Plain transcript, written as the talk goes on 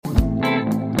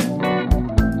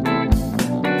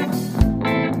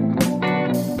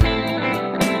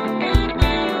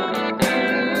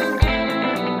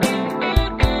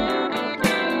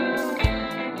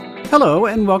Hello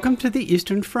and welcome to the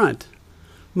Eastern Front.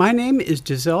 My name is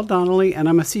Giselle Donnelly and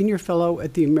I'm a senior fellow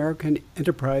at the American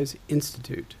Enterprise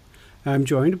Institute. I'm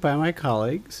joined by my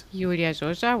colleagues Yulia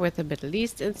Zhozha with the Middle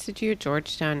East Institute,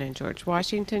 Georgetown and George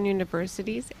Washington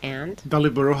Universities, and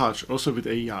Dalibor Rohac, also with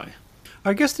AEI.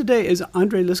 Our guest today is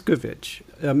Andrey Liscovich,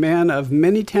 a man of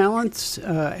many talents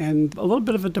and a little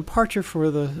bit of a departure for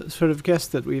the sort of guests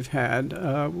that we've had,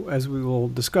 as we will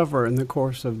discover in the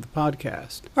course of the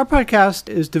podcast. Our podcast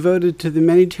is devoted to the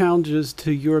many challenges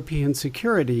to European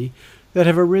security that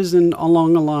have arisen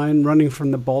along a line running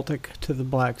from the Baltic to the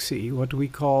Black Sea, what we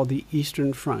call the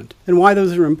Eastern Front, and why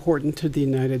those are important to the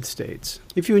United States.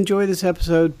 If you enjoy this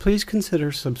episode, please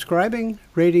consider subscribing,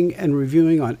 rating, and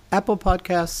reviewing on Apple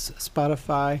Podcasts,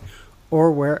 Spotify,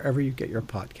 or wherever you get your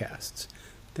podcasts.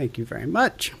 Thank you very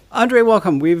much. Andrey,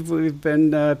 welcome. We've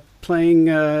been playing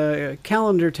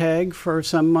calendar tag for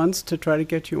some months to try to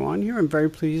get you on here. I'm very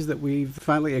pleased that we've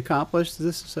finally accomplished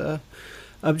this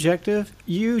objective.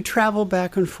 You travel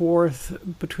back and forth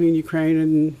between Ukraine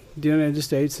and the United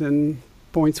States and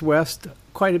points west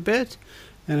quite a bit.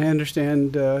 And I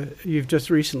understand you've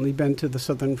just recently been to the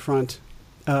Southern Front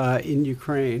in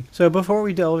Ukraine. So before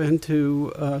we delve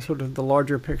into sort of the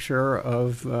larger picture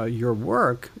of your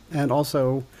work and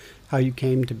also how you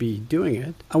came to be doing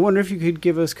it, I wonder if you could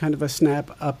give us kind of a snap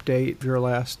update of your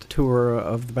last tour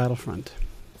of the battlefront.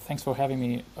 Thanks for having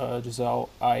me, Giselle.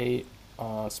 I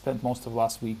spent most of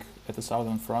last week at the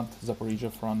Southern Front,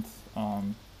 Zaporizhia Front,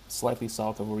 slightly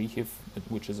south of Kyiv,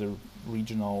 which is a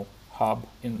regional hub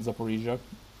in Zaporizhia.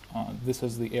 This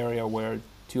is the area where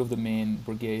two of the main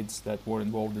brigades that were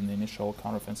involved in the initial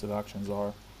counteroffensive actions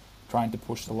are trying to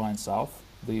push the line south,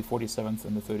 the 47th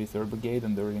and the 33rd Brigade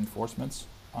and the reinforcements.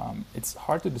 It's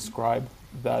hard to describe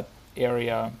that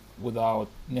area without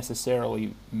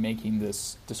necessarily making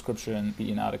this description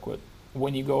be inadequate.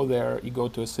 When you go there, you go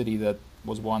to a city that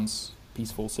was once a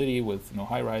peaceful city with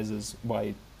high-rises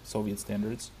by Soviet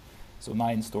standards, so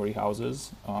 9-story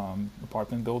houses,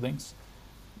 apartment buildings.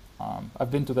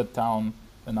 I've been to that town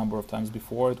a number of times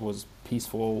before. It was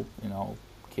peaceful,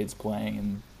 kids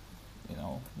playing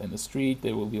in the street.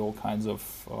 There will be all kinds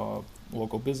of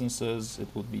local businesses. It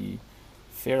would be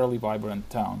fairly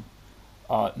vibrant town.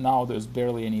 Now there's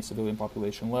barely any civilian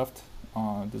population left.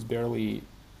 There's barely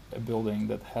a building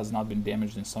that has not been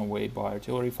damaged in some way by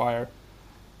artillery fire.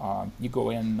 You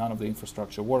go in, none of the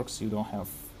infrastructure works. You don't have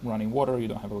running water, you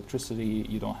don't have electricity,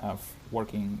 you don't have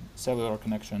working cellular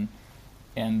connection,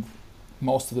 and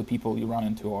most of the people you run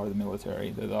into are the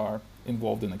military that are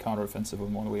involved in the counteroffensive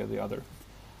in one way or the other.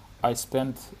 I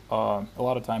spent a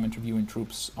lot of time interviewing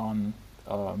troops on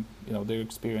their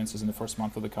experiences in the first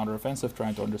month of the counteroffensive,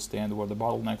 trying to understand where the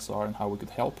bottlenecks are and how we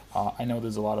could help. I know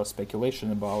there's a lot of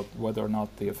speculation about whether or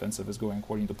not the offensive is going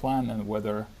according to plan and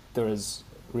whether there is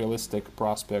realistic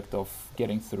prospect of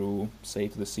getting through, say,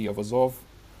 to the Sea of Azov.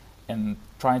 And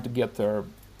trying to get their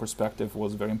perspective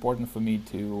was very important for me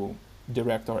to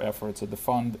direct our efforts at the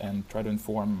fund and try to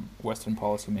inform Western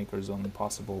policymakers on the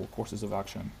possible courses of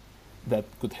action that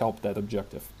could help that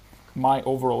objective. My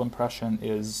overall impression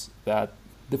is that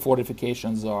the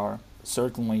fortifications are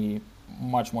certainly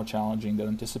much more challenging than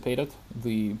anticipated.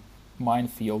 The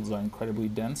minefields are incredibly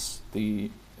dense.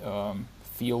 The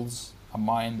fields are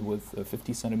mined with a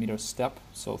 50-centimeter step,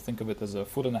 so think of it as a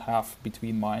 1.5 feet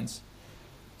between mines,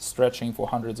 stretching for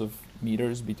hundreds of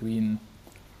meters between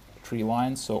tree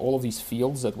lines. So all of these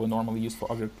fields that were normally used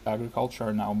for agriculture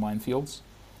are now minefields,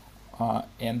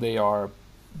 and they are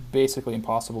basically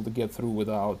impossible to get through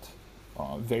without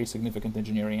very significant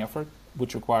engineering effort,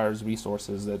 which requires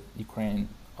resources that Ukraine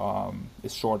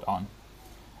is short on.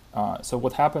 So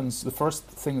what happens, the first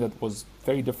thing that was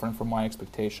very different from my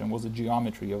expectation was the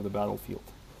geometry of the battlefield.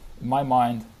 In my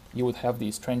mind, you would have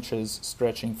these trenches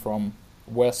stretching from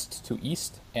west to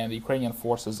east, and the Ukrainian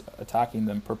forces attacking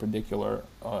them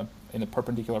in a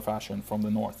perpendicular fashion from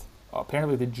the north.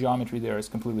 Apparently the geometry there is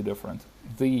completely different.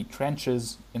 The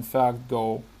trenches, in fact,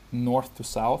 go north to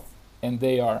south, and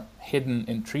they are hidden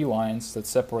in tree lines that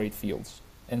separate fields.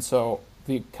 And so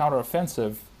the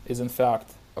counteroffensive is, in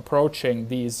fact, approaching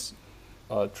these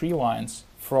tree lines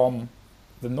from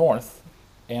the north,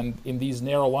 and in these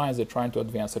narrow lines they're trying to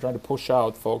advance. They're trying to push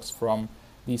out folks from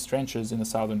these trenches in the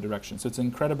southern direction. So it's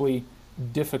incredibly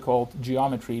difficult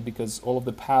geometry because all of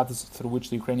the paths through which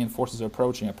the Ukrainian forces are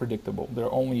approaching are predictable. There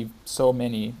are only so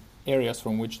many areas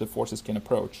from which the forces can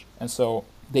approach. And so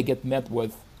they get met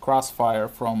with crossfire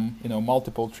from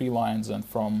multiple tree lines and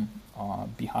from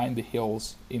behind the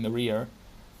hills in the rear.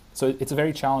 So it's a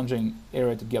very challenging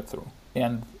area to get through.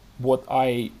 And what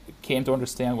I came to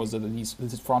understand was that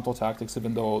these frontal tactics,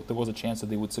 even though there was a chance that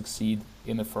they would succeed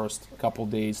in the first couple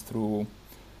days through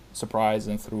surprise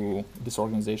and through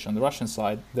disorganization on the Russian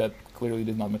side, that clearly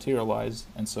did not materialize.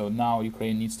 And so now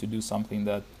Ukraine needs to do something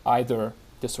that either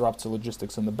disrupts the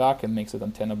logistics in the back and makes it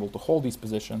untenable to hold these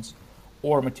positions,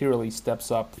 or materially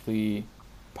steps up the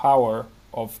power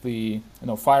of the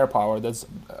firepower that's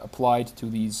applied to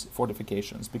these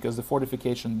fortifications, because the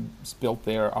fortifications built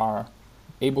there are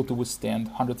able to withstand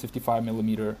 155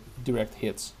 millimeter direct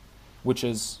hits, which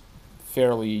is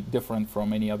fairly different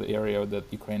from any other area that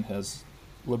Ukraine has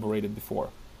liberated before.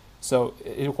 So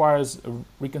it requires a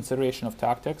reconsideration of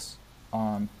tactics.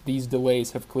 These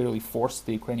delays have clearly forced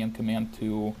the Ukrainian command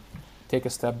to take a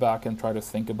step back and try to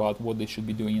think about what they should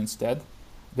be doing instead.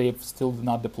 They have still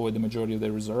not deployed the majority of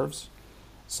their reserves.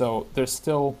 So there's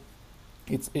still,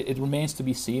 it remains to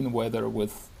be seen whether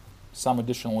with some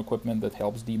additional equipment that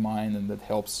helps demine and that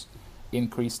helps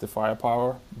increase the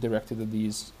firepower directed at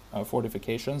these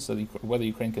fortifications, so whether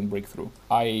Ukraine can break through.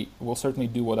 I will certainly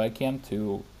do what I can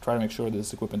to try to make sure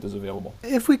this equipment is available.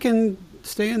 If we can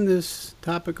stay in this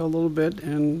topic a little bit,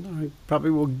 and I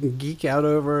probably will geek out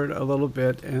over it a little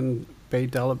bit and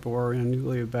bait Dalibor and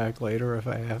Yulia back later if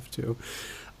I have to.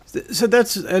 So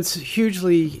that's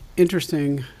hugely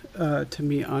interesting to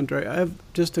me, Andrey. I have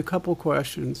just a couple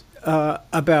questions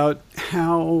about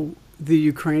how the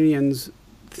Ukrainians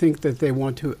think that they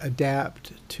want to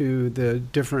adapt to the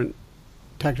different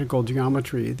technical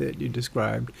geometry that you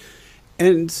described.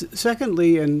 And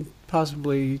secondly, and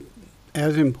possibly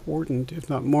as important, if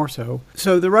not more so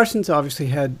the Russians obviously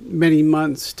had many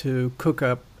months to cook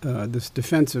up this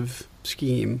defensive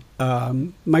scheme.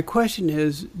 My question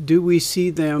is, do we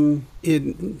see them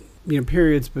in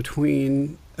periods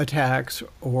between attacks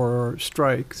or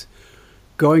strikes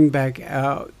going back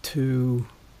out to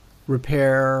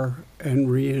repair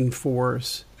and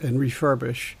reinforce and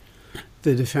refurbish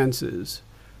the defenses?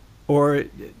 Or,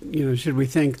 should we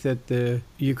think that the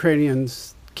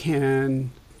Ukrainians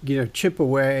can, chip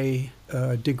away,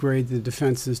 degrade the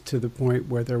defenses to the point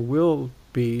where there will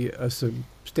be a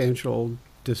substantial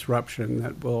disruption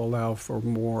that will allow for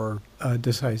more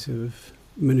decisive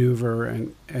maneuver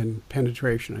and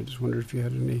penetration? I just wondered if you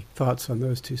had any thoughts on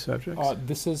those two subjects.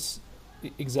 This is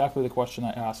exactly the question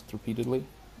I asked repeatedly.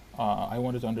 I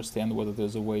wanted to understand whether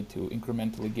there's a way to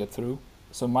incrementally get through.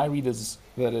 So my read is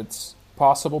that it's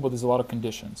possible, but there's a lot of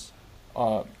conditions.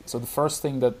 So the first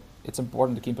thing that it's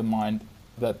important to keep in mind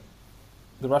that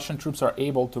the Russian troops are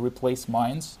able to replace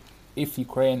mines if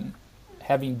Ukraine,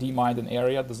 having demined an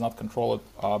area, does not control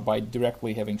it by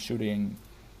directly having shooting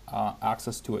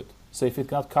access to it. So if it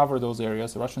cannot cover those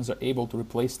areas, the Russians are able to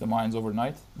replace the mines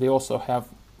overnight. They also have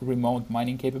remote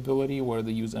mining capability where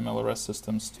they use MLRS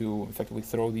systems to effectively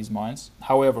throw these mines.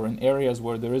 However, in areas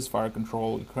where there is fire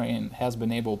control, Ukraine has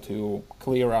been able to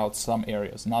clear out some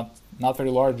areas, not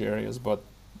very large areas, but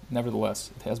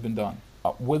nevertheless, it has been done.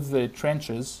 With the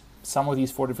trenches, some of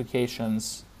these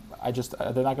fortifications,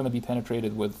 they're not going to be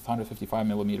penetrated with 155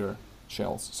 millimeter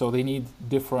shells. So they need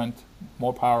different,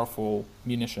 more powerful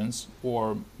munitions,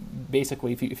 or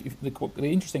basically, if the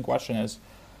interesting question is,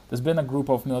 there's been a group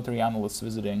of military analysts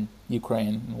visiting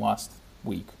Ukraine in the last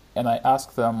week, and I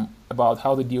asked them about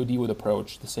how the DoD would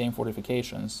approach the same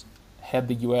fortifications had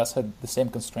the U.S. had the same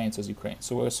constraints as Ukraine.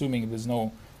 So we're assuming there's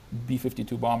no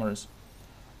B-52 bombers.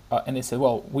 And they said,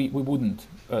 well, we wouldn't.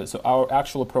 So our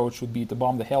actual approach would be to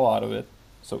bomb the hell out of it,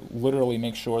 so literally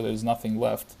make sure there's nothing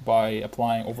left by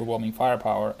applying overwhelming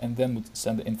firepower, and then would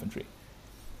send the infantry.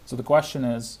 So the question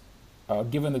is,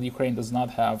 given that Ukraine does not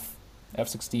have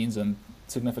F-16s and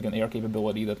significant air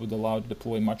capability that would allow it to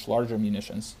deploy much larger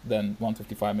munitions than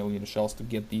 155 millimeter shells to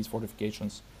get these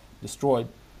fortifications destroyed,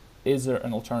 is there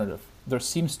an alternative? There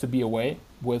seems to be a way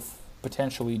with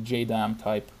potentially JDAM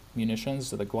type munitions,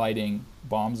 the gliding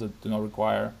bombs that do not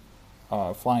require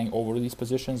flying over these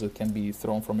positions, that can be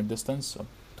thrown from a distance of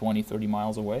 20, 30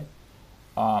 miles away.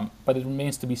 But it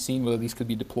remains to be seen whether these could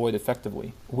be deployed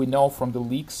effectively. We know from the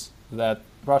leaks that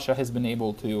Russia has been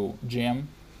able to jam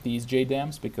these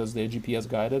JDAMs because they're GPS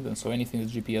guided, and so anything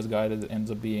that's GPS guided ends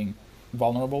up being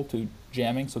vulnerable to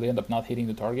jamming, so they end up not hitting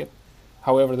the target.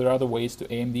 However, there are other ways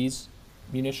to aim these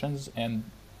munitions, and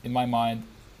in my mind,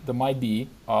 there might be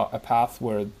a path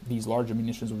where these larger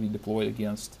munitions will be deployed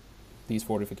against these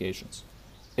fortifications.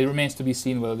 It remains to be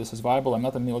seen whether this is viable. I'm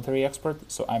not a military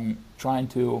expert, so I'm trying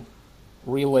to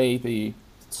relay the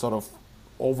sort of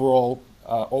overall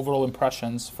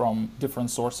impressions from different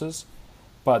sources.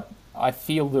 But I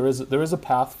feel there is a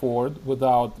path forward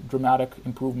without dramatic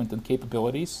improvement in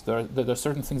capabilities. There are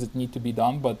certain things that need to be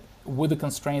done, but with the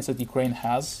constraints that Ukraine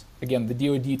has, again, the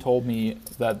DoD told me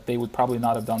that they would probably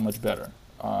not have done much better.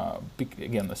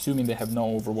 Again, assuming they have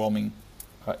no overwhelming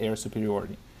air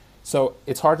superiority. So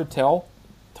it's hard to tell.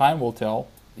 Time will tell.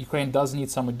 Ukraine does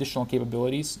need some additional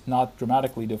capabilities, not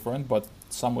dramatically different, but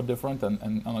somewhat different,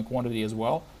 and on a quantity as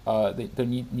well. There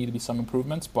need to be some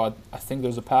improvements, but I think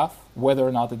there's a path. Whether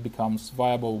or not it becomes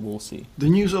viable, we'll see. The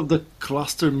news of the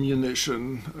cluster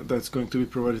munition that's going to be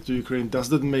provided to Ukraine, does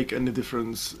that make any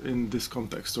difference in this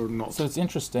context or not? So it's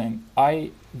interesting.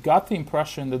 I got the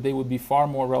impression that they would be far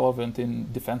more relevant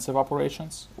in defensive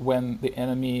operations when the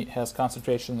enemy has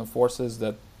concentration of forces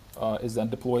that is then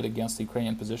deployed against the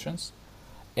Ukrainian positions.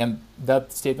 And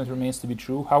that statement remains to be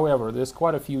true. However, there's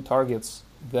quite a few targets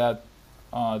that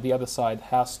the other side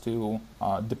has to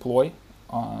deploy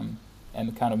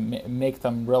and kind of make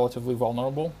them relatively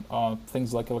vulnerable.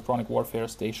 Things like electronic warfare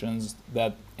stations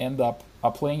that end up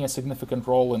playing a significant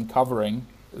role in covering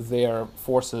their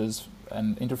forces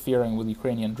and interfering with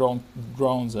Ukrainian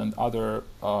drones and other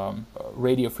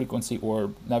radio frequency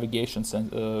or navigation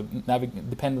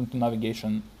dependent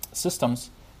navigation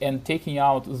systems. And taking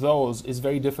out those is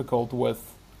very difficult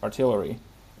with artillery,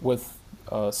 with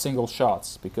single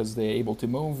shots, because they're able to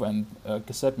move, and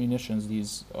cassette munitions,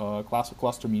 these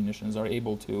cluster munitions, are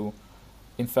able to,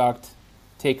 in fact,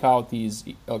 take out these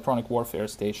electronic warfare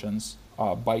stations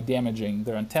by damaging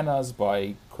their antennas,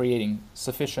 by creating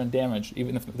sufficient damage.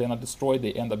 Even if they're not destroyed,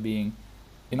 they end up being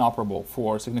inoperable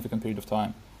for a significant period of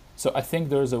time. So I think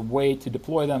there's a way to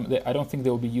deploy them. I don't think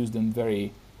they'll be used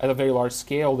at a very large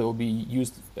scale. They will be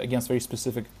used against very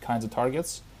specific kinds of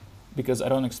targets, because I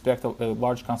don't expect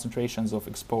large concentrations of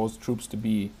exposed troops to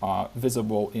be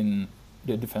visible in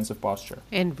the defensive posture.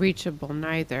 And reachable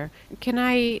neither. Can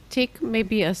I take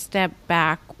maybe a step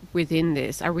back within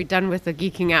this? Are we done with the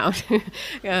geeking out?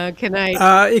 Can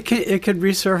I? It could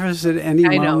resurface at any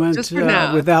moment just for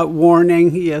now. Without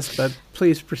warning. Yes, but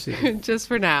please proceed. Just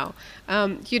for now.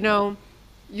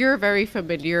 You're very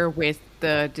familiar with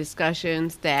the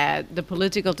discussions, the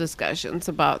political discussions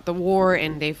about the war,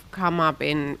 and they've come up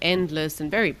in endless and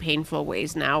very painful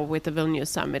ways now with the Vilnius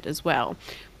summit as well.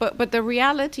 But the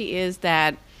reality is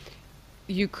that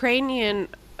Ukrainian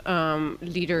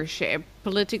leadership,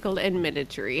 political and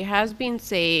military, has been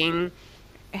saying,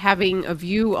 having a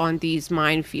view on these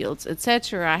minefields,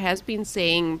 etc., has been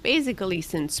saying basically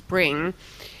since spring,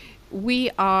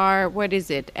 we are,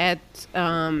 at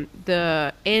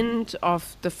the end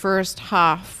of the first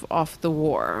half of the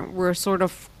war. We're sort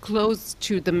of close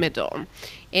to the middle.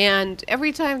 And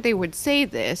every time they would say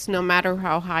this, no matter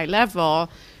how high level,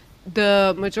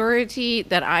 the majority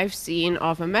that I've seen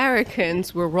of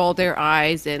Americans will roll their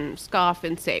eyes and scoff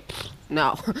and say,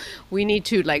 no, we need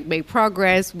to make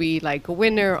progress, we like a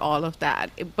winner, all of that.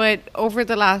 But over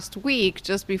the last week,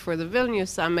 just before the Vilnius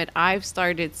summit, I've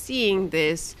started seeing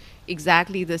this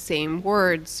exactly the same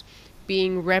words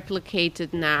being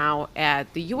replicated now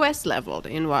at the U.S. level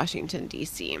in Washington,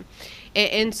 D.C.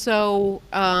 And so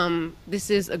this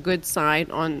is a good sign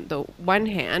on the one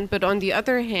hand, but on the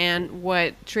other hand,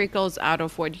 what trickles out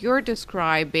of what you're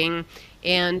describing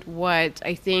and what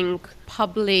I think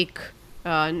public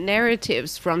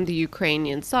narratives from the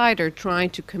Ukrainian side are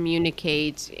trying to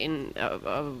communicate in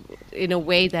a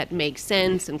way that makes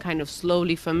sense and kind of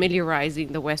slowly familiarizing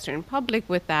the Western public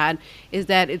with that, is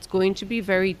that it's going to be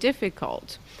very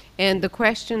difficult. And the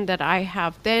question that I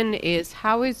have then is,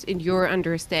 how is, in your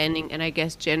understanding, and I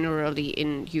guess generally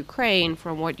in Ukraine,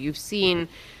 from what you've seen,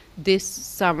 this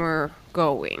summer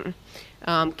going?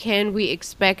 Can we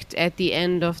expect at the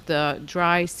end of the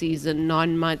dry season,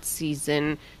 non-mud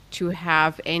season, to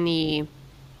have any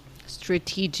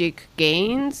strategic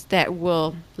gains that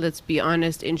will, let's be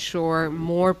honest, ensure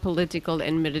more political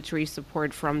and military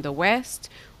support from the West?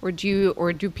 Or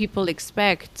do people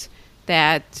expect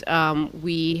that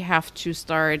we have to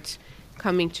start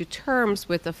coming to terms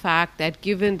with the fact that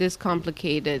given this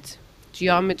complicated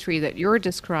geometry that you're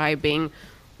describing,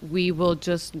 we will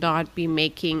just not be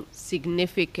making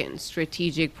significant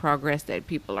strategic progress that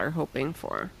people are hoping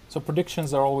for? So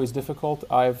predictions are always difficult.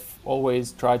 I've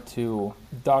always tried to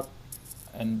duck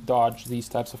and dodge these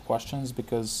types of questions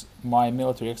because my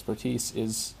military expertise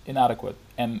is inadequate.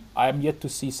 And I'm yet to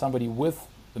see somebody with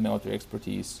the military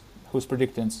expertise whose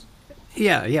predictions...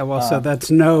 So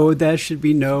that should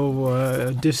be no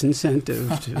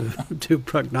disincentive to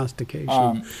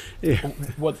prognostication.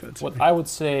 What I would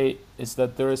say is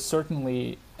that there is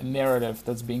certainly a narrative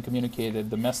that's being communicated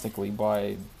domestically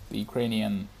by the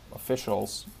Ukrainian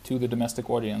officials to the domestic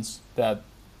audience that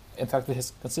In fact, it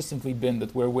has consistently been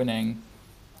that we're winning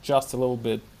just a little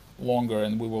bit longer,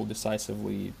 and we will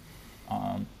decisively,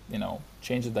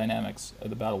 change the dynamics of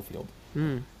the battlefield.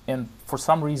 And for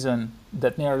some reason,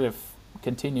 that narrative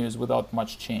continues without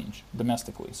much change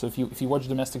domestically. So if you watch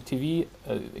domestic TV,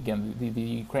 again, the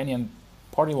Ukrainian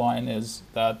party line is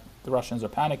that the Russians are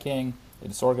panicking, they're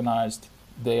disorganized,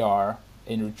 they are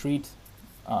in retreat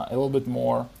a little bit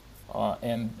more,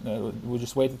 and we'll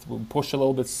just wait, we'll push a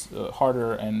little bit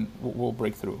harder, and we'll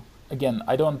break through. Again,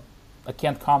 I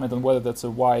can't comment on whether that's a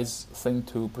wise thing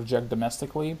to project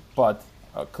domestically, but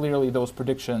clearly those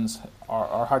predictions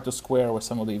are hard to square with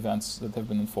some of the events that have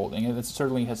been unfolding, and it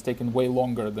certainly has taken way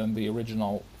longer than the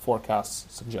original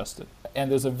forecasts suggested. And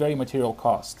there's a very material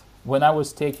cost. When I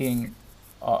was taking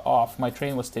off, my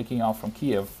train was taking off from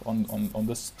Kyiv on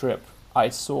this trip, I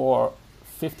saw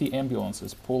 50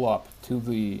 ambulances pull up to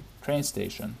the train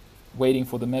station waiting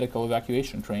for the medical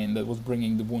evacuation train that was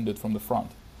bringing the wounded from the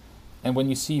front. And when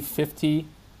you see 50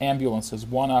 ambulances,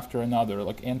 one after another,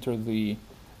 enter the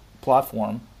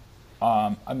platform,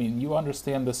 you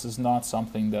understand this is not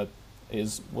something that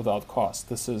is without cost.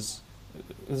 This is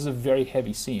a very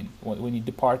heavy scene when you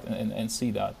depart and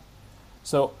see that.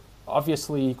 So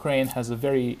obviously Ukraine has a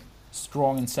very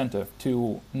strong incentive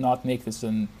to not make this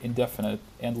an indefinite,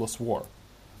 endless war.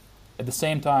 At the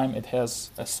same time, it has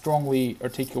a strongly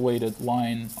articulated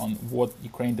line on what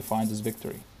Ukraine defines as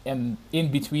victory. And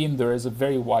in between, there is a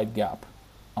very wide gap.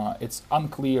 It's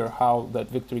unclear how that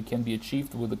victory can be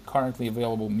achieved with the currently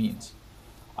available means.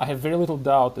 I have very little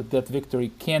doubt that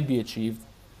victory can be achieved,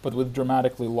 but with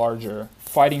dramatically larger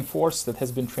fighting force that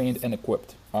has been trained and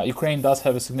equipped. Ukraine does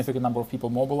have a significant number of people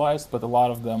mobilized, but a lot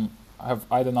of them have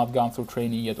either not gone through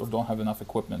training yet or don't have enough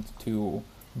equipment to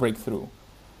break through.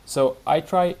 So I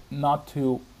try not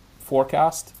to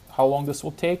forecast how long this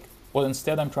will take. What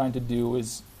instead I'm trying to do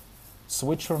is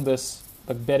switch from this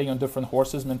betting on different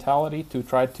horses mentality to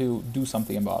try to do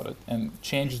something about it and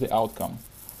change the outcome.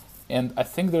 And I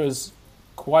think there is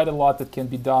quite a lot that can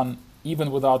be done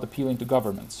even without appealing to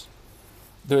governments.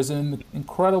 There's an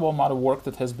incredible amount of work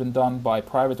that has been done by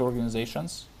private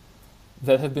organizations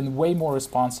that have been way more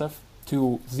responsive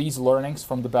to these learnings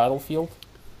from the battlefield,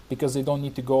 because they don't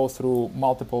need to go through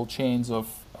multiple chains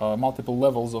of multiple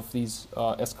levels of these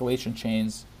escalation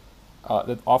chains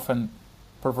that often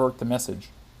pervert the message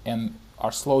and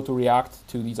are slow to react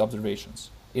to these observations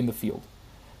in the field.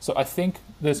 So I think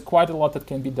there's quite a lot that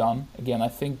can be done. Again, I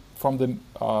think from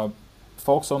the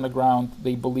folks on the ground,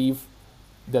 they believe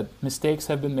that mistakes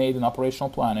have been made in operational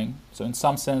planning. So in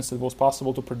some sense, it was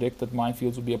possible to predict that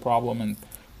minefields would be a problem, and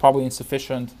probably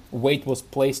insufficient weight was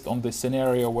placed on the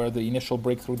scenario where the initial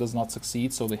breakthrough does not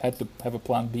succeed, so they had to have a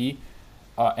plan B,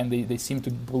 and they seem to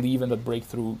believe in that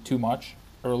breakthrough too much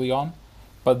early on.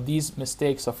 But these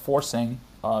mistakes are forcing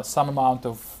some amount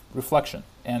of reflection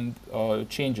and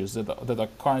changes that are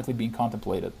currently being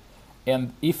contemplated.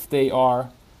 And if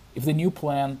the new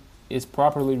plan is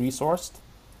properly resourced,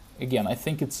 again, I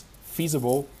think it's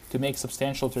feasible to make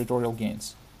substantial territorial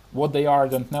gains. What they are, I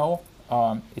don't know.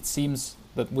 It seems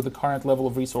that with the current level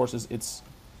of resources, it's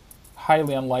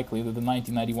highly unlikely that the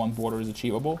 1991 border is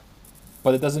achievable.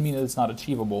 But it doesn't mean that it's not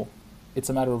achievable. It's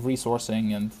a matter of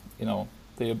resourcing and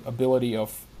the ability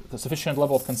of the sufficient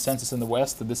level of consensus in the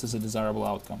West that this is a desirable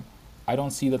outcome. I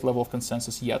don't see that level of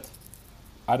consensus yet.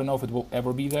 I don't know if it will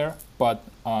ever be there, but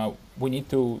we need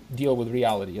to deal with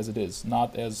reality as it is,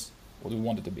 not as what we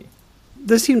want it to be.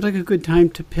 This seems like a good time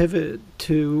to pivot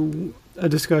to a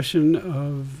discussion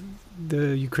of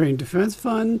the Ukraine Defense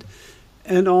Fund,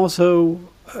 and also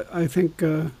I think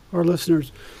our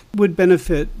listeners would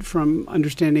benefit from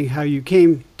understanding how you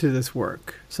came to this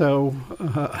work. So,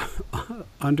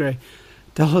 Andrey,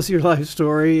 tell us your life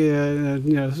story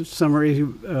in a summary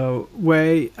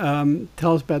way.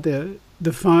 Tell us about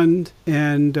the fund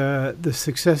and the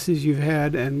successes you've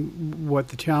had and what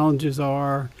the challenges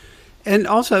are. And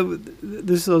also,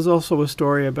 this is also a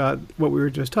story about what we were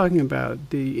just talking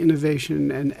about, the innovation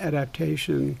and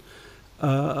adaptation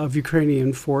of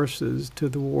Ukrainian forces to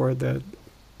the war that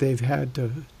they've had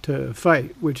to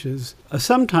fight, which is a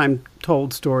sometime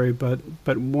told story, but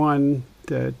one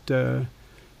that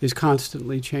is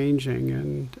constantly changing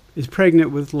and is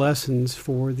pregnant with lessons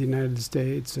for the United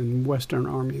States and Western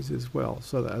armies as well.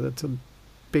 So that's a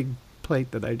big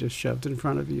plate that I just shoved in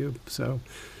front of you. So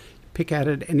pick at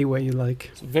it any way you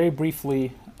like. So very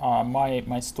briefly,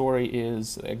 my story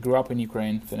is I grew up in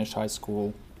Ukraine, finished high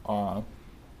school,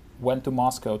 went to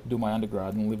Moscow to do my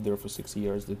undergrad and lived there for 6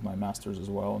 years, did my master's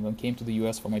as well, and then came to the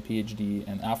US for my PhD,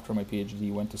 and after my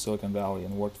PhD went to Silicon Valley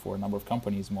and worked for a number of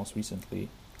companies, most recently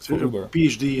so for Uber.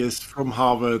 PhD is from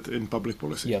Harvard in public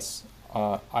policy? Yes.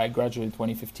 I graduated in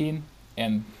 2015,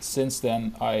 and since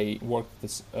then I worked at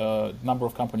this number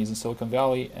of companies in Silicon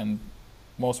Valley, and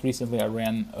most recently I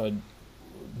ran a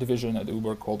division at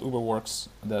Uber called UberWorks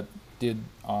that did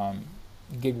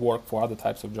gig work for other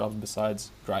types of jobs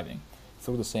besides driving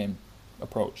through the same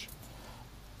approach.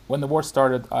 When the war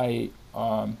started, I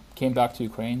came back to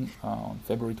Ukraine on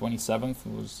February 27th.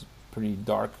 It was a pretty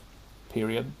dark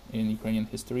period in Ukrainian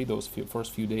history, those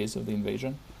first few days of the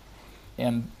invasion.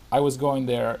 And I was going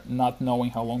there not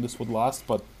knowing how long this would last,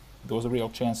 but there was a real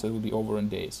chance that it would be over in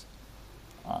days.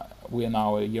 We are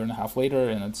now a year and a half later,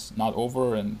 and it's not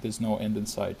over, and there's no end in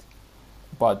sight.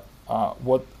 But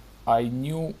what I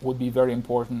knew would be very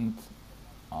important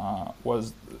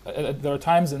was there are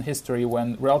times in history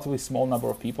when relatively small number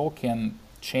of people can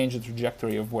change the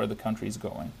trajectory of where the country is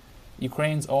going.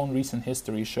 Ukraine's own recent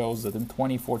history shows that in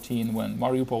 2014, when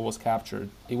Mariupol was captured,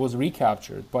 it was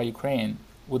recaptured by Ukraine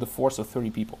with a force of 30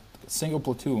 people. A single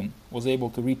platoon was able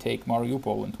to retake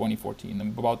Mariupol in 2014,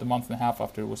 about a month and a half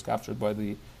after it was captured by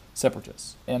the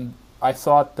separatists. And I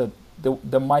thought that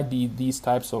there might be these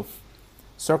types of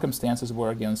circumstances where,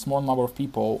 again, a small number of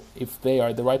people, if they are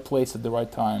at the right place at the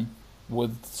right time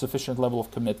with sufficient level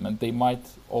of commitment, they might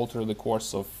alter the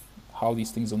course of how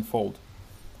these things unfold.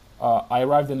 I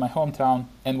arrived in my hometown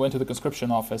and went to the conscription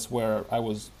office where I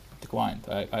was declined.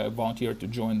 I volunteered to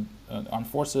join armed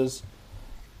forces,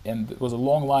 and there was a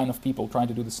long line of people trying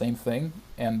to do the same thing,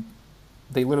 and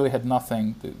they literally had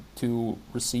nothing to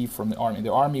receive from the army.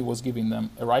 The army was giving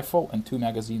them a rifle and 2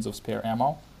 magazines of spare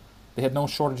ammo. They had no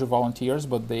shortage of volunteers,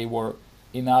 but they were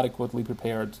inadequately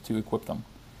prepared to equip them.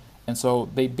 And so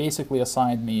they basically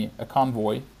assigned me a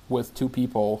convoy with 2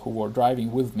 people who were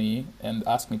driving with me and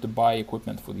asked me to buy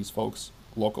equipment for these folks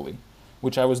locally,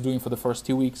 which I was doing for the first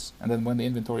 2 weeks. And then when the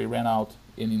inventory ran out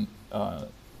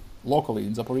locally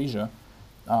in Zaporizhia,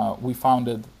 we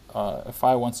founded a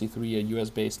 501c3, a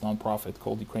US-based nonprofit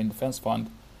called Ukraine Defense Fund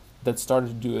that started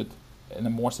to do it in a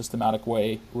more systematic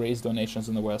way, raise donations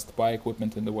in the West, buy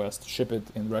equipment in the West, ship it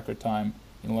in record time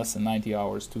in less than 90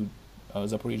 hours to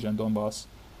Zaporizhia and Donbass,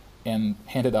 and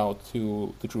hand it out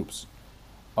to the troops.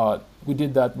 We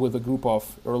did that with a group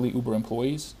of early Uber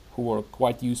employees who were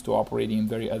quite used to operating in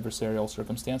very adversarial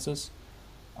circumstances.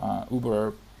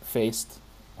 Uber faced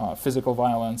physical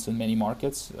violence in many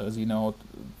markets. As you know,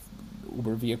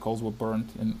 Uber vehicles were burned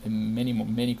in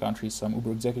many countries. Some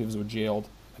Uber executives were jailed,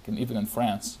 even in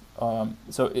France.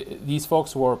 These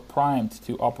folks were primed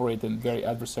to operate in very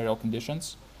adversarial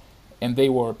conditions, and they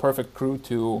were a perfect crew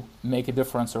to make a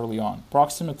difference early on.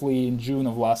 Approximately in June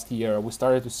of last year, we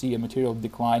started to see a material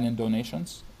decline in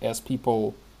donations as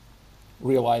people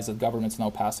realized that government's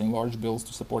now passing large bills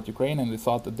to support Ukraine, and they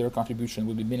thought that their contribution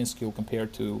would be minuscule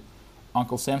compared to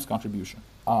Uncle Sam's contribution.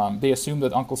 They assumed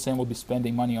that Uncle Sam would be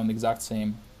spending money on the exact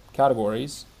same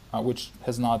categories, which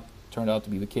has not turned out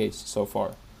to be the case so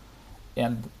far.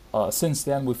 And since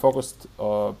then, we focused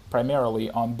primarily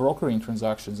on brokering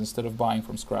transactions instead of buying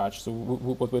from scratch. So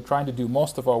what we're trying to do,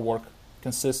 most of our work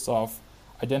consists of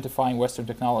identifying Western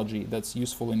technology that's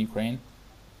useful in Ukraine,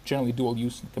 generally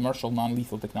dual-use, commercial,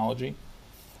 non-lethal technology,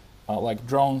 like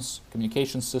drones,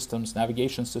 communication systems,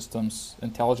 navigation systems,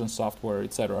 intelligence software,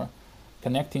 etc.,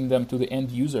 connecting them to the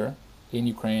end user in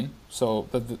Ukraine, so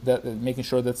that making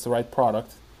sure that's the right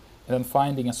product, and then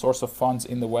finding a source of funds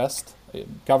in the West, a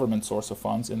government source of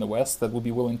funds in the West that will be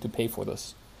willing to pay for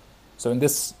this. So in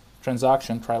this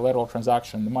transaction, trilateral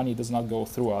transaction, the money does not go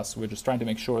through us. We're just trying to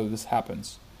make sure that this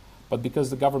happens. But because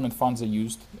the government funds are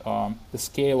used, the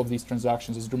scale of these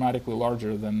transactions is dramatically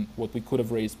larger than what we could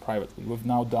have raised privately. We've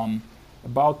now done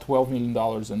about $12 million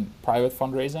in private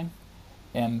fundraising,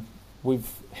 and we've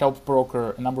helped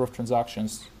broker a number of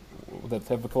transactions that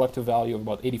have a collective value of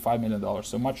about $85 million,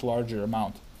 so a much larger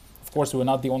amount. Of course, we're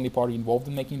not the only party involved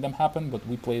in making them happen, but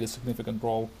we played a significant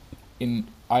role in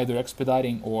either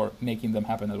expediting or making them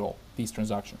happen at all, these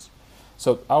transactions.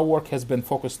 So our work has been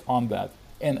focused on that.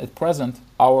 And at present,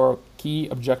 our key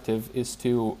objective is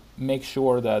to make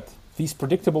sure that these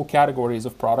predictable categories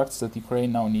of products that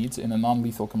Ukraine now needs in a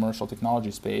non-lethal commercial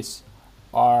technology space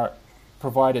are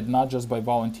provided not just by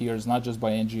volunteers, not just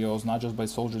by NGOs, not just by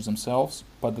soldiers themselves,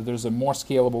 but that there's a more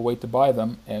scalable way to buy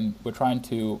them, and we're trying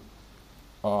to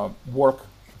work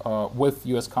with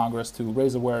U.S. Congress to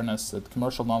raise awareness that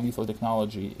commercial non-lethal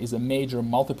technology is a major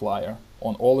multiplier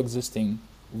on all existing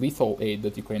lethal aid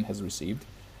that Ukraine has received.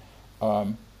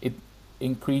 It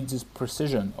increases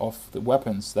precision of the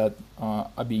weapons that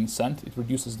are being sent. It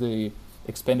reduces the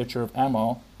expenditure of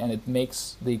ammo, and it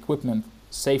makes the equipment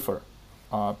safer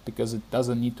because it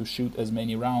doesn't need to shoot as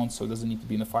many rounds, so it doesn't need to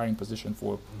be in a firing position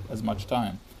for as much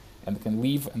time, and it can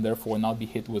leave and therefore not be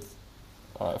hit with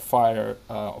fire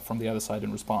from the other side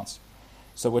in response.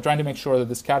 So we're trying to make sure that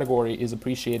this category is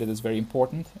appreciated as very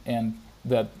important, and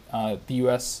that the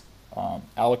U.S.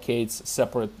 Allocates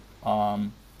separate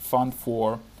fund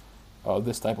for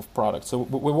this type of product. So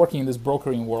we're working in this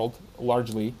brokering world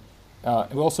largely.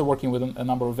 We're also working with a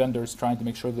number of vendors trying to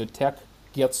make sure that tech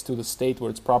gets to the state where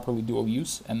it's properly dual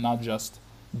use and not just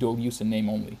dual use in name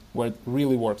only, where it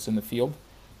really works in the field.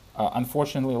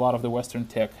 Unfortunately, a lot of the Western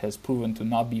tech has proven to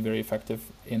not be very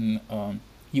effective in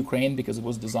Ukraine because it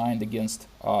was designed against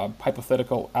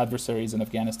hypothetical adversaries in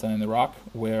Afghanistan and Iraq,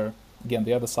 where, again,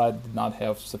 the other side did not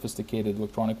have sophisticated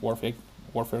electronic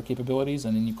warfare capabilities,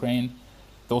 and in Ukraine,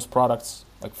 those products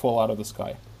fall out of the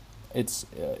sky. It's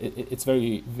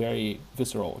very, very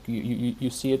visceral. You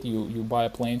see it, you buy a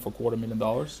plane for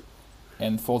 $250,000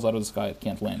 and it falls out of the sky, it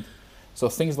can't land. So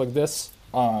things like this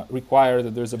require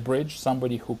that there's a bridge,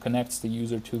 somebody who connects the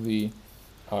user to the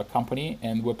company,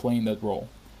 and we're playing that role.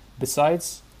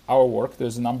 Besides our work,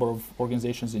 there's a number of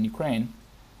organizations in Ukraine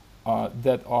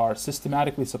that are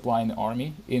systematically supplying the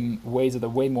army in ways that are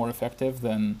way more effective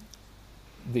than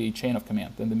the chain of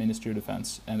command, than the Ministry of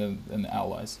Defense and the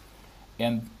allies.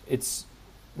 And it's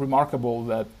remarkable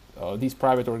that these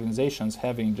private organizations,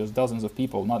 having just dozens of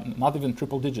people, not even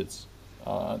triple digits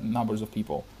numbers of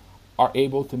people, are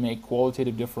able to make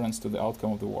qualitative difference to the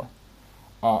outcome of the war.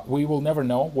 We will never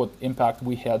know what impact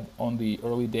we had on the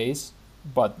early days,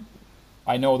 but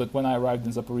I know that when I arrived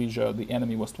in Zaporizhia, the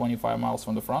enemy was 25 miles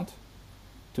from the front.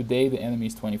 Today, the enemy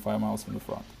is 25 miles from the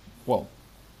front. Well,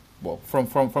 from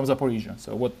Zaporizhia.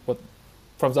 So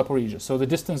from Zaporizhia. So the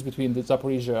distance between the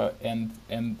Zaporizhia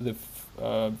and the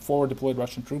forward deployed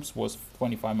Russian troops was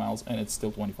 25 miles, and it's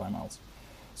still 25 miles.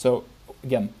 So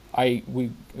again,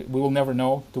 we will never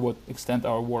know to what extent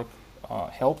our work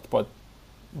helped, but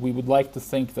we would like to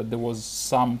think that there was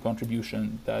some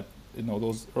contribution that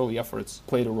those early efforts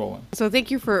played a role in. So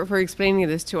thank you for explaining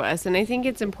this to us. And I think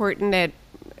it's important that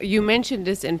you mentioned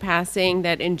this in passing,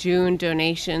 that in June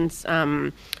donations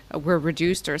were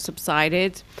reduced or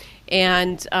subsided.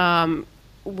 And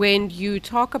when you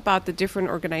talk about the different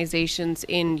organizations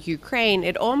in Ukraine,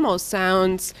 it almost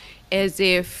sounds as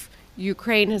if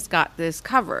Ukraine has got this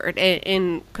covered.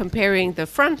 In comparing the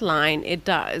front line, it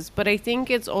does. But I think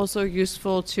it's also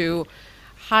useful to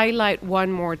highlight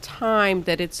one more time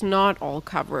that it's not all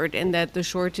covered and that the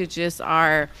shortages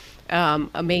are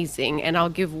amazing. And I'll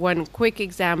give one quick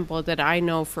example that I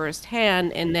know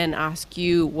firsthand and then ask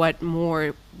you what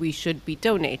more we should be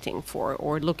donating for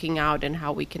or looking out and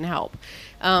how we can help.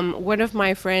 One of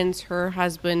my friends, her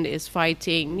husband is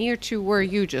fighting near to where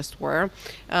you just were,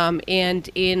 and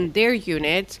in their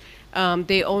unit,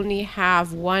 they only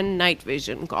have one night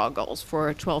vision goggles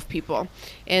for 12 people.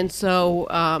 And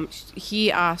so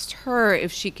he asked her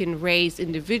if she can raise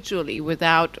individually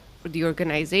without the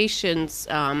organizations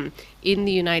in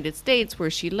the United States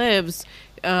where she lives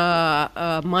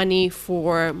money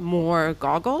for more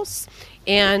goggles.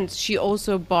 And she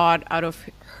also bought out of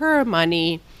her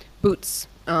money boots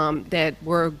that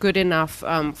were good enough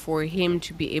for him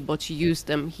to be able to use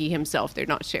them. He himself, they're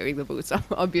not sharing the boots,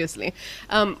 obviously.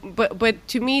 But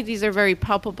to me, these are very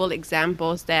palpable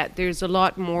examples that there's a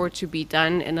lot more to be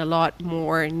done and a lot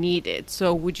more needed.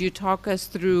 So would you talk us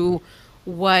through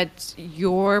what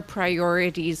your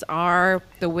priorities are,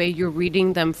 the way you're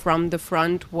reading them from the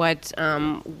front,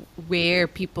 where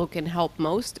people can help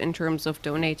most in terms of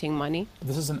donating money?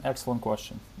 This is an excellent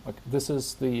question. This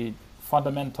is the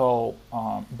fundamental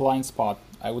blind spot,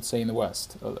 I would say, in the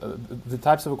West. The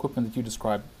types of equipment that you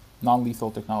described,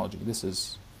 non-lethal technology. This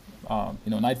is,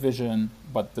 night vision,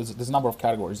 but there's a number of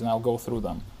categories, and I'll go through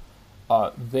them.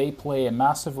 They play a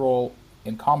massive role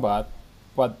in combat,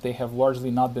 but they have largely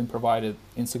not been provided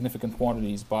in significant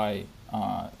quantities by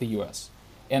the U.S.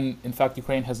 And in fact,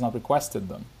 Ukraine has not requested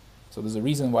them. So there's a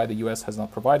reason why the U.S. has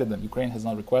not provided them. Ukraine has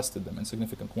not requested them in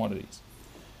significant quantities.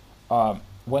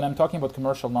 When I'm talking about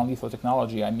commercial non-lethal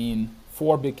technology, I mean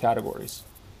 4 big categories.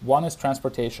 One is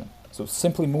transportation, so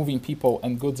simply moving people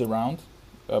and goods around,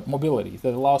 mobility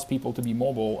that allows people to be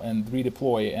mobile and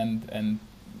redeploy and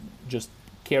just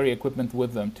carry equipment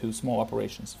with them to small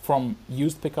operations, from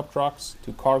used pickup trucks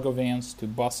to cargo vans to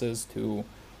buses to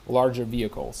larger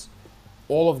vehicles.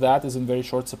 All of that is in very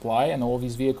short supply, and all of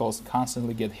these vehicles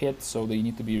constantly get hit, so they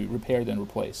need to be repaired and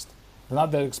replaced. They're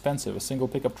not that expensive. A single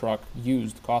pickup truck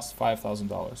used costs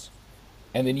 $5,000,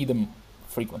 and they need them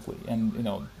frequently. And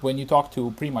when you talk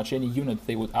to pretty much any unit,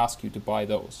 they would ask you to buy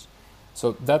those.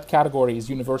 So that category is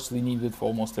universally needed for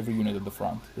almost every unit at the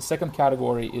front. The second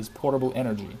category is portable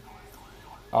energy.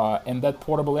 And that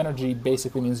portable energy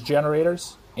basically means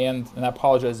generators, and I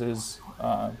apologize, there's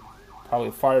probably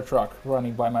a fire truck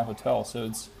running by my hotel. So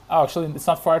it's actually it's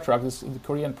not fire truck. This the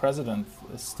Korean president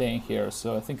is staying here.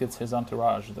 So I think it's his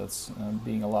entourage that's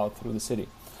being allowed through the city.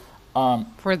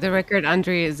 For the record,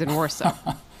 Andrey is in Warsaw.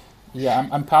 Yeah,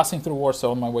 I'm passing through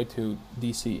Warsaw on my way to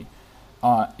DC.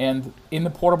 And in the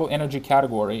portable energy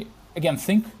category, again,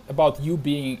 think about you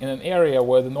being in an area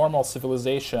where the normal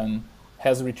civilization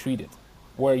has retreated,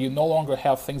 where you no longer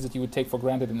have things that you would take for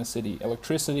granted in the city,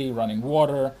 electricity, running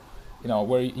water,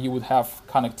 where you would have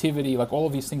connectivity, like all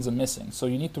of these things are missing. So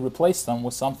you need to replace them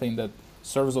with something that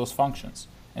serves those functions.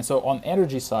 And so on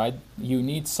energy side, you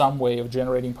need some way of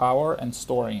generating power and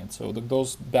storing it. So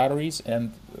those batteries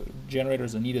and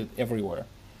generators are needed everywhere.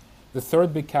 The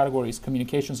third big category is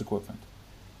communications equipment.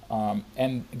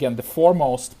 And again, the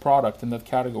foremost product in that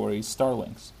category is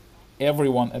Starlinks.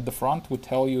 Everyone at the front would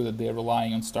tell you that they're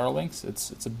relying on Starlinks.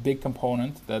 It's a big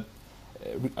component that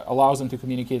allows them to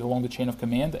communicate along the chain of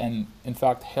command and, in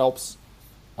fact, helps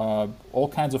all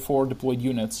kinds of forward deployed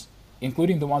units,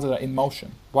 including the ones that are in motion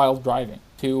while driving,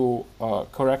 to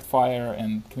correct fire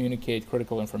and communicate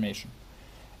critical information.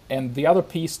 And the other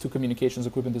piece to communications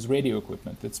equipment is radio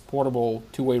equipment. It's portable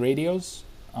two-way radios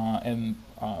and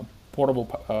portable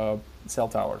cell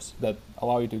towers that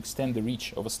allow you to extend the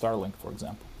reach of a Starlink, for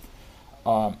example.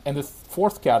 And the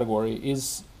fourth category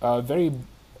is a very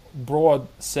broad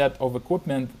set of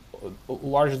equipment,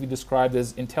 largely described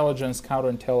as intelligence,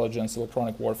 counterintelligence,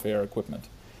 electronic warfare equipment.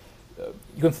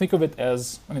 You can think of it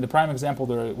as, the prime example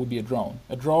there would be a drone.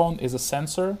 A drone is a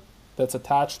sensor that's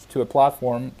attached to a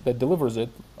platform that delivers it,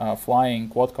 flying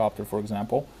quadcopter, for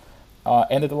example,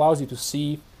 and it allows you to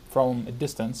see from a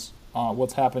distance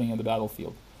what's happening in the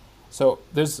battlefield. So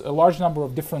there's a large number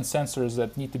of different sensors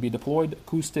that need to be deployed: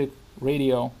 acoustic,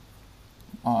 radio,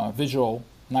 visual,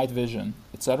 night vision,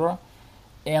 etc.,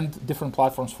 and different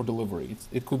platforms for delivery.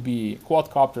 It could be a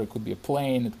quadcopter, it could be a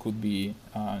plane, it could be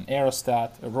an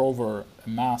aerostat, a rover, a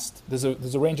mast. There's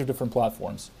a range of different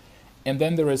platforms. And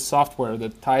then there is software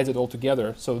that ties it all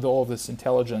together so that all of this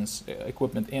intelligence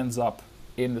equipment ends up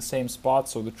in the same spot,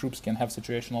 so the troops can have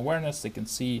situational awareness, they can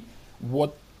see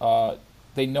what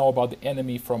they know about the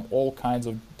enemy from all kinds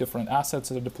of different assets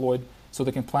that are deployed, so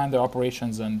they can plan their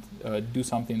operations and do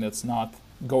something that's not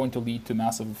going to lead to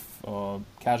massive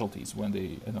casualties when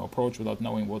they approach without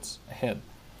knowing what's ahead.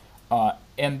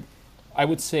 And I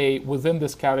would say within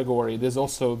this category, there's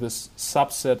also this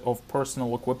subset of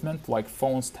personal equipment like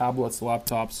phones, tablets,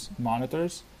 laptops,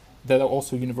 monitors that are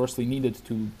also universally needed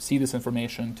to see this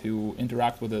information, to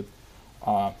interact with it.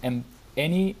 And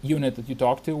any unit that you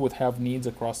talk to would have needs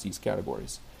across these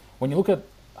categories. When you look at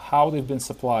how they've been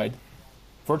supplied,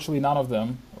 virtually none of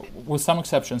them, with some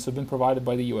exceptions, have been provided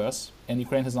by the US, and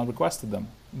Ukraine has not requested them.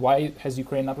 Why has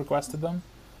Ukraine not requested them?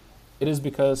 It is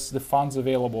because the funds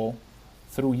available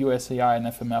through USAI and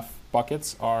FMF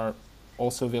buckets are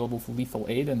also available for lethal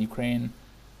aid, and Ukraine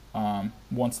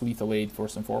wants lethal aid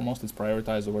first and foremost. It's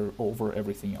prioritized over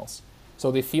everything else.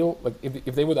 So they feel like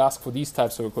if they would ask for these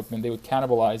types of equipment, they would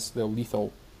cannibalize their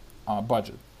lethal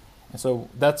budget. And so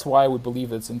that's why we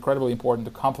believe it's incredibly important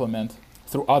to complement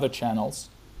through other channels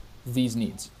these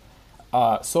needs.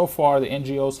 So far, the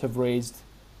NGOs have raised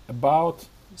about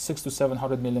 $600 to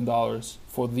 $700 million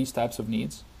for these types of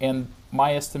needs. And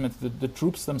my estimate that the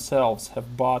troops themselves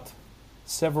have bought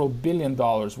several $1 billion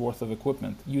worth of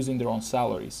equipment using their own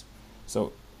salaries.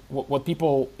 So what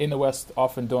people in the West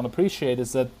often don't appreciate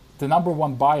is that the number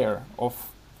one buyer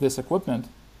of this equipment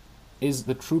is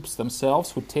the troops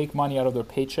themselves, who take money out of their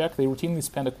paycheck. They routinely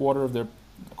spend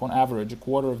on average, a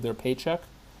quarter of their paycheck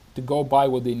to go buy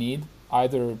what they need,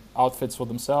 either outfits for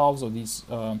themselves or these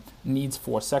needs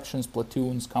for sections,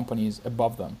 platoons, companies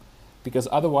above them. Because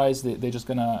otherwise they're just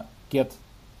going to get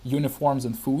uniforms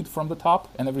and food from the top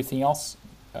and everything else,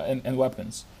 and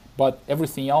weapons. But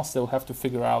everything else they'll have to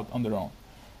figure out on their own.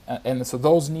 And so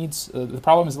those needs, the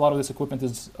problem is a lot of this equipment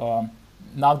is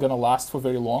not going to last for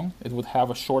very long. It would have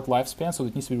a short lifespan, so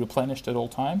it needs to be replenished at all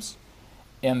times.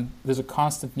 And there's a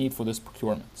constant need for this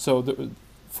procurement. So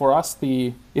for us,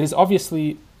 it is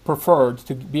obviously preferred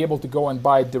to be able to go and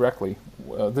buy it directly.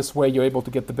 This way you're able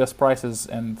to get the best prices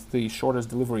and the shortest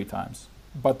delivery times.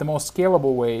 But the most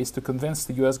scalable way is to convince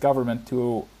the US government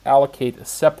to allocate a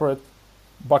separate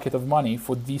bucket of money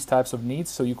for these types of needs,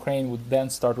 so Ukraine would then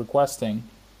start requesting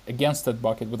against that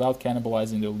bucket without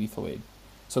cannibalizing their lethal aid.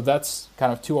 So that's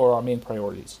kind of two of our main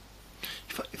priorities.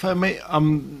 If I may,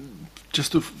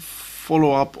 just to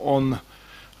follow up on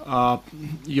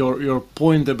your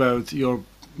point about your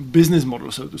business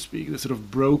model, so to speak, the sort of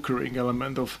brokering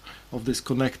element of this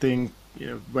connecting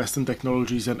Western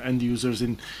technologies and end users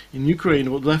in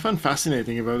Ukraine. What I find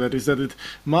fascinating about that is that it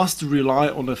must rely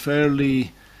on a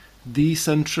fairly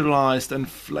decentralized and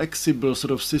flexible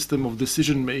sort of system of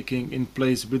decision making in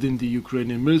place within the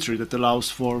Ukrainian military that allows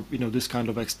for this kind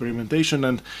of experimentation,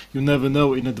 and you never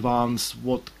know in advance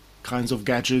what kinds of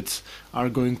gadgets are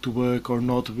going to work or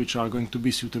not, which are going to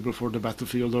be suitable for the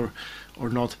battlefield or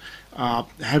not.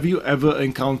 Have you ever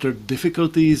encountered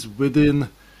difficulties within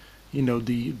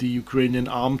the Ukrainian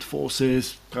armed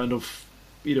forces, kind of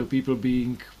people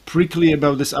being prickly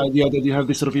about this idea that you have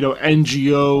this sort of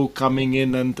NGO coming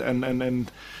in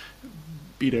and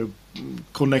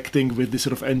connecting with the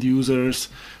sort of end users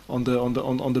on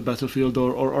the battlefield,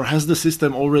 or has the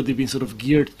system already been sort of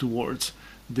geared towards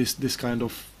this kind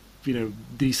of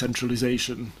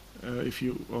decentralization,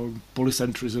 or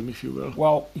polycentrism, if you will?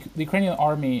 Well, the Ukrainian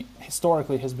army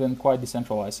historically has been quite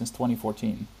decentralized since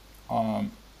 2014,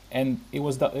 and it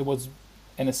was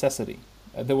a necessity.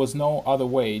 There was no other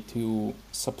way to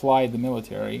supply the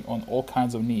military on all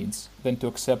kinds of needs than to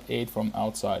accept aid from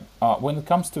outside. When it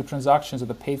comes to transactions that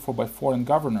are paid for by foreign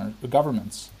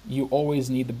governments, you always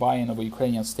need the buy-in of a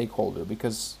Ukrainian stakeholder,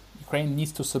 because Ukraine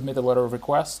needs to submit a letter of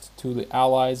request to the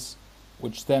allies,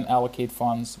 which then allocate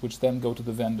funds, which then go to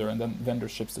the vendor, and then vendor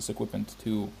ships this equipment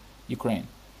to Ukraine.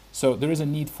 So there is a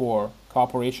need for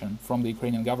cooperation from the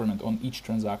Ukrainian government on each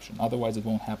transaction. Otherwise, it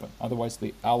won't happen. Otherwise,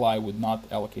 the ally would not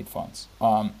allocate funds.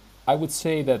 I would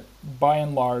say that by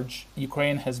and large,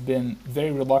 Ukraine has been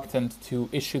very reluctant to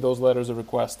issue those letters of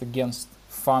request against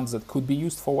funds that could be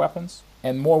used for weapons,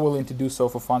 and more willing to do so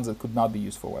for funds that could not be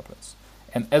used for weapons.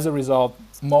 And as a result,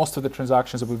 most of the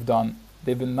transactions that we've done,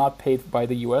 they've been not paid by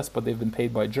the US, but they've been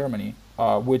paid by Germany,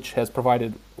 which has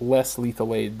provided less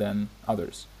lethal aid than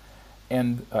others.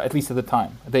 And at least at the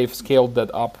time. They've scaled that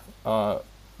up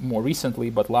more recently,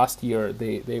 but last year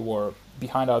they were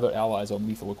behind other allies on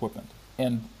lethal equipment.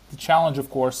 And the challenge, of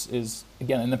course, is,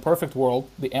 again, in a perfect world,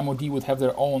 the MOD would have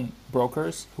their own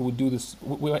brokers who would do this.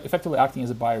 We're effectively acting as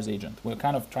a buyer's agent. We're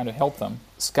kind of trying to help them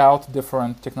scout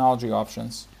different technology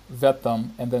options, vet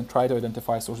them, and then try to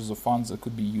identify sources of funds that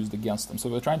could be used against them. So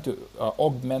we're trying to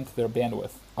augment their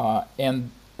bandwidth.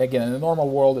 And again, in a normal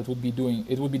world, it would be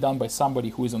done by somebody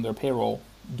who is on their payroll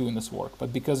doing this work.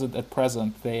 But because at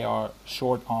present they are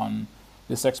short on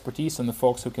this expertise and the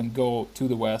folks who can go to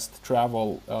the West,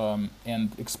 travel, and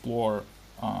explore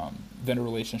vendor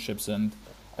relationships and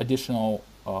do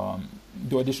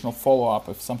additional follow-up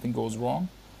if something goes wrong,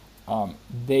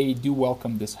 they do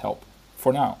welcome this help.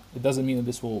 For now, it doesn't mean that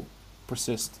this will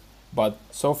persist. But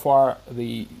so far,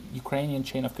 the Ukrainian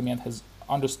chain of command has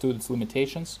understood its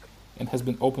limitations and has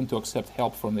been open to accept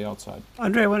help from the outside.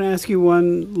 Andrey, I want to ask you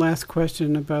one last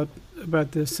question about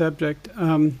this subject.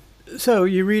 So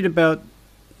you read about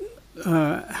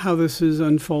how this is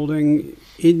unfolding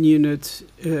in units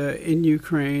in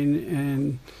Ukraine,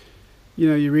 and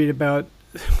you read about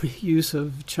use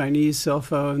of Chinese cell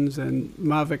phones and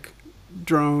Mavic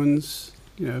drones,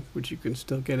 which you can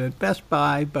still get at Best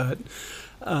Buy, but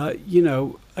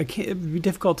it'd be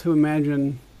difficult to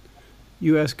imagine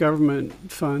U.S.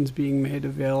 government funds being made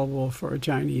available for a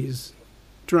Chinese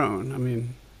drone. I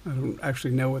mean, I don't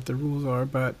actually know what the rules are,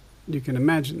 but you can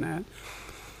imagine that.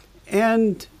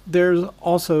 And there's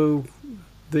also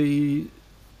the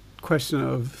question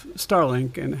of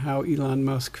Starlink and how Elon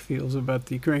Musk feels about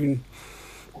the Ukraine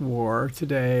war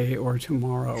today or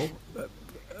tomorrow.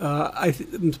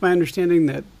 It's my understanding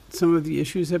that some of the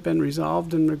issues have been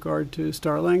resolved in regard to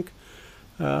Starlink,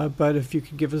 but if you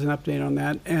could give us an update on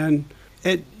that. And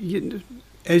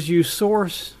as you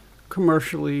source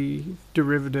commercially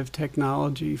derivative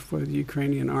technology for the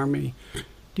Ukrainian army,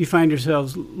 do you find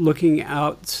yourselves looking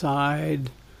outside?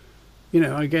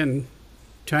 Again,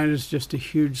 China's just a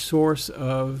huge source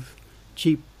of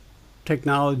cheap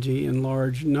technology in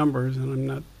large numbers, and I'm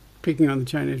not picking on the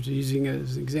Chinese, using it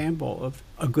as an example of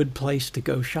a good place to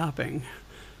go shopping.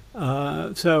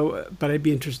 But I'd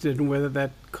be interested in whether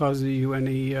that causes you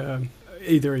any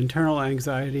either internal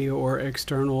anxiety or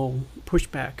external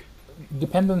pushback.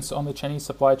 Dependence on the Chinese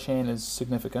supply chain is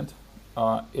significant.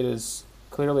 It is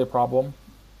clearly a problem.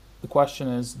 The question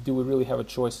is, do we really have a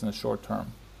choice in the short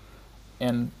term?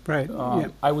 And right.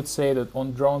 I would say that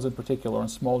on drones in particular, on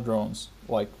small drones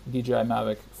like DJI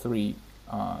Mavic 3,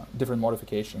 different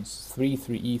modifications, 3,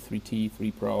 3E, 3T,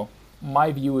 3 Pro,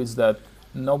 my view is that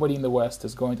nobody in the West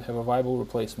is going to have a viable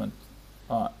replacement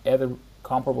at a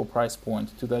comparable price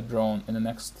point to that drone in the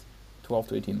next 12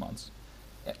 to 18 months,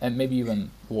 and maybe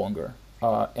even longer.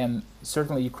 And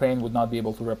certainly Ukraine would not be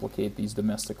able to replicate these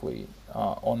domestically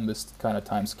on this kind of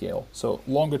time scale. So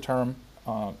longer term,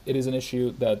 it is an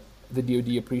issue that the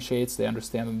DoD appreciates. They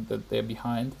understand that they're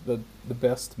behind the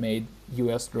best made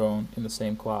US drone in the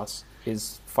same class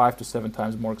is 5 to 7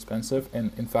 times more expensive,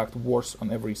 and in fact worse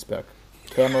on every spec.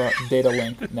 Camera, data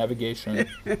link, navigation.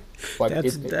 Like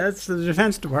that's the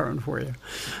Defense Department for you.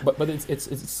 But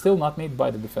it's still not made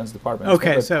by the Defense Department.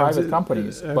 Okay, it's so private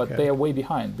companies, okay. but they are way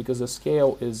behind because the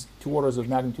scale is 2 orders of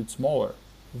magnitude smaller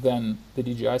than the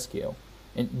DJI scale,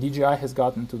 and DJI has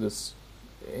gotten to this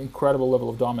incredible level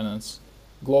of dominance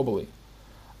globally.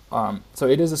 So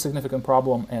it is a significant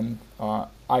problem, and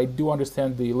I do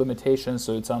understand the limitations.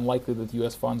 So it's unlikely that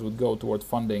U.S. funds would go toward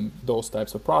funding those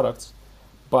types of products,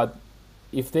 but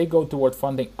if they go toward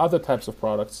funding other types of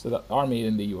products that are made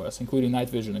in the U.S., including night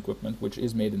vision equipment, which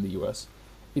is made in the U.S.,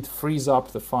 it frees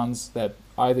up the funds that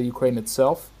either Ukraine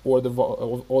itself or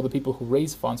the people who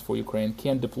raise funds for Ukraine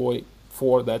can deploy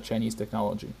for that Chinese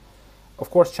technology. Of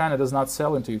course, China does not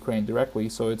sell into Ukraine directly,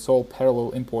 so it's all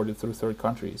parallel imported through third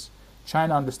countries.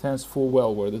 China understands full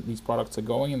well where these products are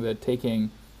going, and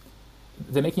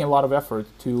they're making a lot of effort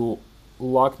to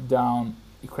lock down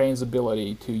Ukraine's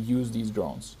ability to use these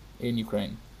drones in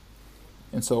Ukraine.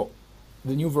 And so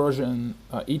the new version,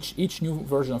 each new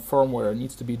version of firmware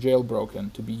needs to be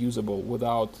jailbroken to be usable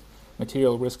without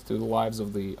material risk to the lives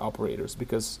of the operators,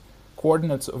 because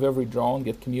coordinates of every drone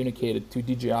get communicated to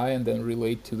DJI and then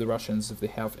relayed to the Russians if they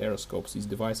have aeroscopes, these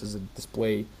devices that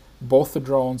display both the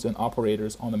drones and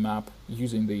operators on the map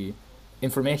using the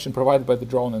information provided by the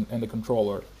drone and the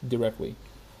controller directly.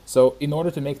 So in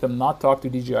order to make them not talk to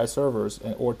DJI servers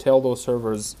or tell those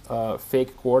servers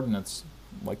fake coordinates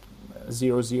like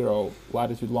 00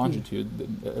 latitude, longitude,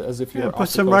 as if you're put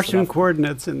some Russian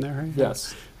coordinates in there.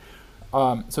 Yes.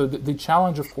 So the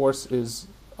challenge, of course, is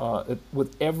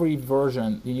with every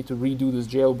version, you need to redo this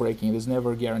jailbreaking. It is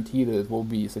never guaranteed that it will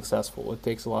be successful. It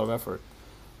takes a lot of effort.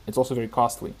 It's also very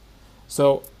costly.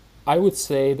 So I would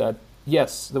say that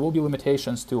yes, there will be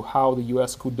limitations to how the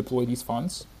U.S. could deploy these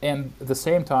funds, and at the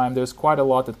same time, there's quite a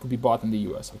lot that could be bought in the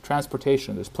U.S.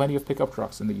 Transportation, there's plenty of pickup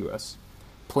trucks in the U.S.,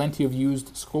 plenty of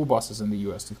used school buses in the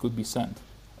U.S. that could be sent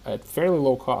at fairly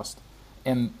low cost,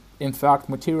 and in fact,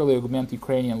 materially augment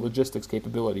Ukrainian logistics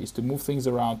capabilities to move things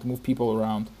around, to move people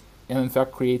around, and in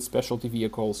fact create specialty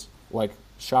vehicles like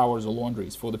showers or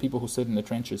laundries for the people who sit in the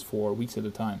trenches for weeks at a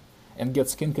time and get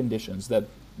skin conditions that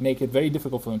make it very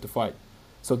difficult for them to fight.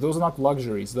 So those are not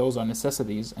luxuries, those are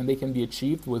necessities, and they can be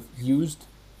achieved with used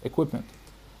equipment.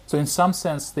 So in some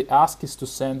sense, the ask is to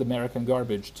send American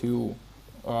garbage to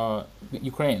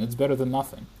Ukraine. It's better than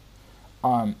nothing.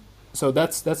 So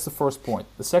that's the first point.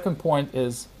 The second point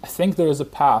is, I think there is a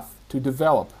path to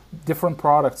develop different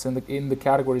products in the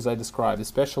categories I described,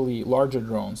 especially larger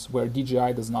drones, where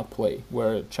DJI does not play,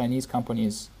 where Chinese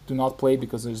companies do not play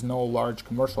because there's no large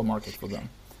commercial market for them.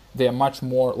 They are much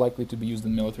more likely to be used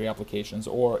in military applications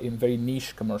or in very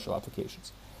niche commercial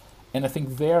applications. And I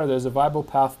think there's a viable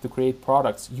path to create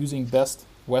products using best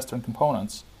Western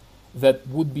components that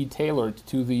would be tailored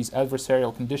to these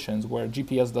adversarial conditions where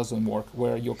GPS doesn't work,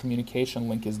 where your communication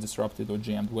link is disrupted or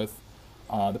jammed with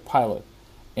the pilot.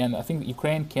 And I think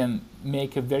Ukraine can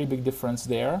make a very big difference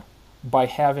there by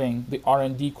having the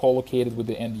R&D co-located with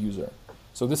the end user.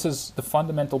 So this is the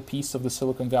fundamental piece of the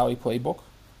Silicon Valley playbook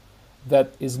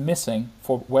that is missing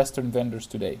for Western vendors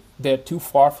today. They're too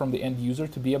far from the end user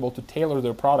to be able to tailor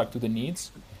their product to the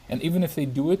needs. And even if they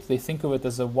do it, they think of it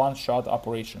as a one-shot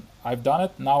operation. I've done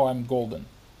it, now I'm golden.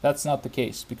 That's not the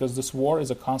case, because this war is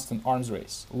a constant arms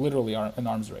race, literally an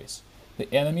arms race.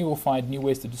 The enemy will find new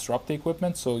ways to disrupt the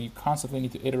equipment, so you constantly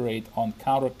need to iterate on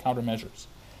countermeasures.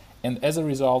 And as a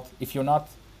result, if you're not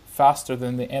faster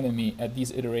than the enemy at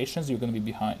these iterations, you're going to be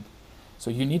behind. So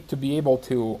you need to be able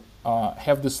to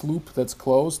have this loop that's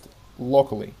closed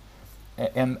locally.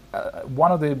 And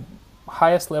one of the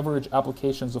highest leverage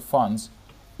applications of funds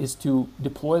is to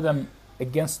deploy them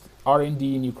against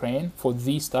R&D in Ukraine for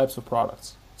these types of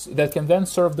products. So that can then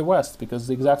serve the West, because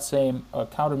the exact same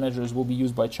countermeasures will be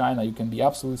used by China. You can be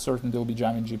absolutely certain they'll be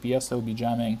jamming GPS, they'll be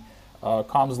jamming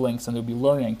comms links, and they'll be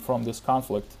learning from this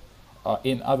conflict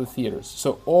in other theaters.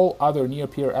 So all other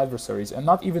near-peer adversaries, and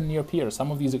not even near-peer,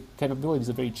 some of these capabilities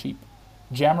are very cheap.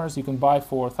 Jammers you can buy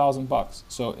for $1,000.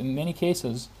 So in many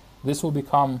cases, this will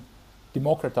become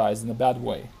democratized in a bad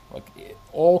way. Like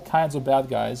all kinds of bad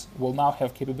guys will now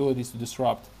have capabilities to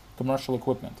disrupt commercial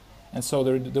equipment. And so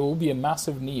there will be a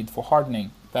massive need for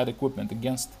hardening that equipment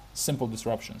against simple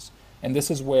disruptions. And this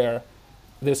is where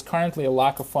there's currently a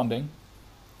lack of funding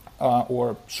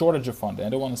or shortage of funding. I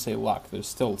don't want to say lack, there's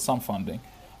still some funding.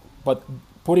 But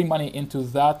putting money into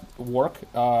that work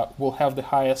will have the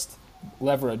highest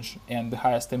leverage and the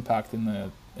highest impact in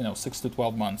the 6 to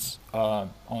 12 months,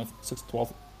 on a 6 to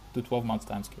 12 to 12 months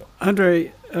time scale.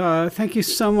 Andrey, thank you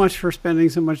so much for spending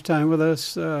so much time with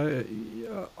us.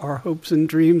 Our hopes and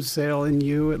dreams sail in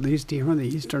you, at least here on the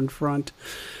Eastern Front.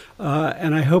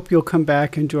 And I hope you'll come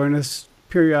back and join us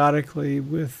periodically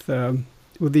with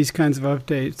these kinds of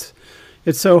updates.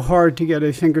 It's so hard to get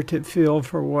a fingertip feel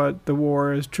for what the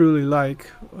war is truly like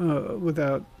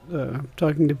without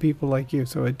talking to people like you.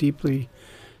 So I deeply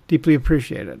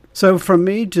appreciate it. So from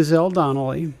me, Giselle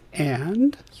Donnelly,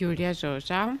 and Julia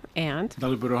Joja, and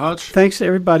thanks to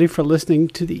everybody for listening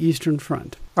to the Eastern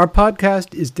Front. Our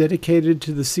podcast is dedicated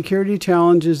to the security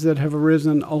challenges that have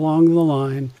arisen along the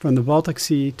line from the Baltic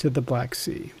Sea to the Black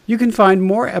Sea. You can find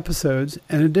more episodes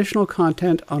and additional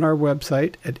content on our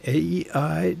website at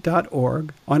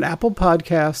aei.org, on Apple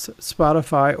Podcasts,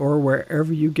 Spotify, or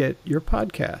wherever you get your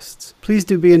podcasts. Please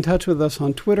do be in touch with us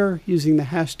on Twitter using the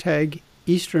hashtag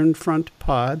Eastern Front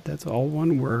Pod, that's all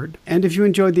one word. And if you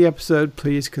enjoyed the episode,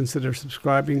 please consider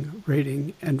subscribing,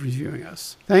 rating, and reviewing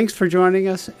us. Thanks for joining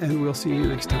us, and we'll see you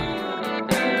next time.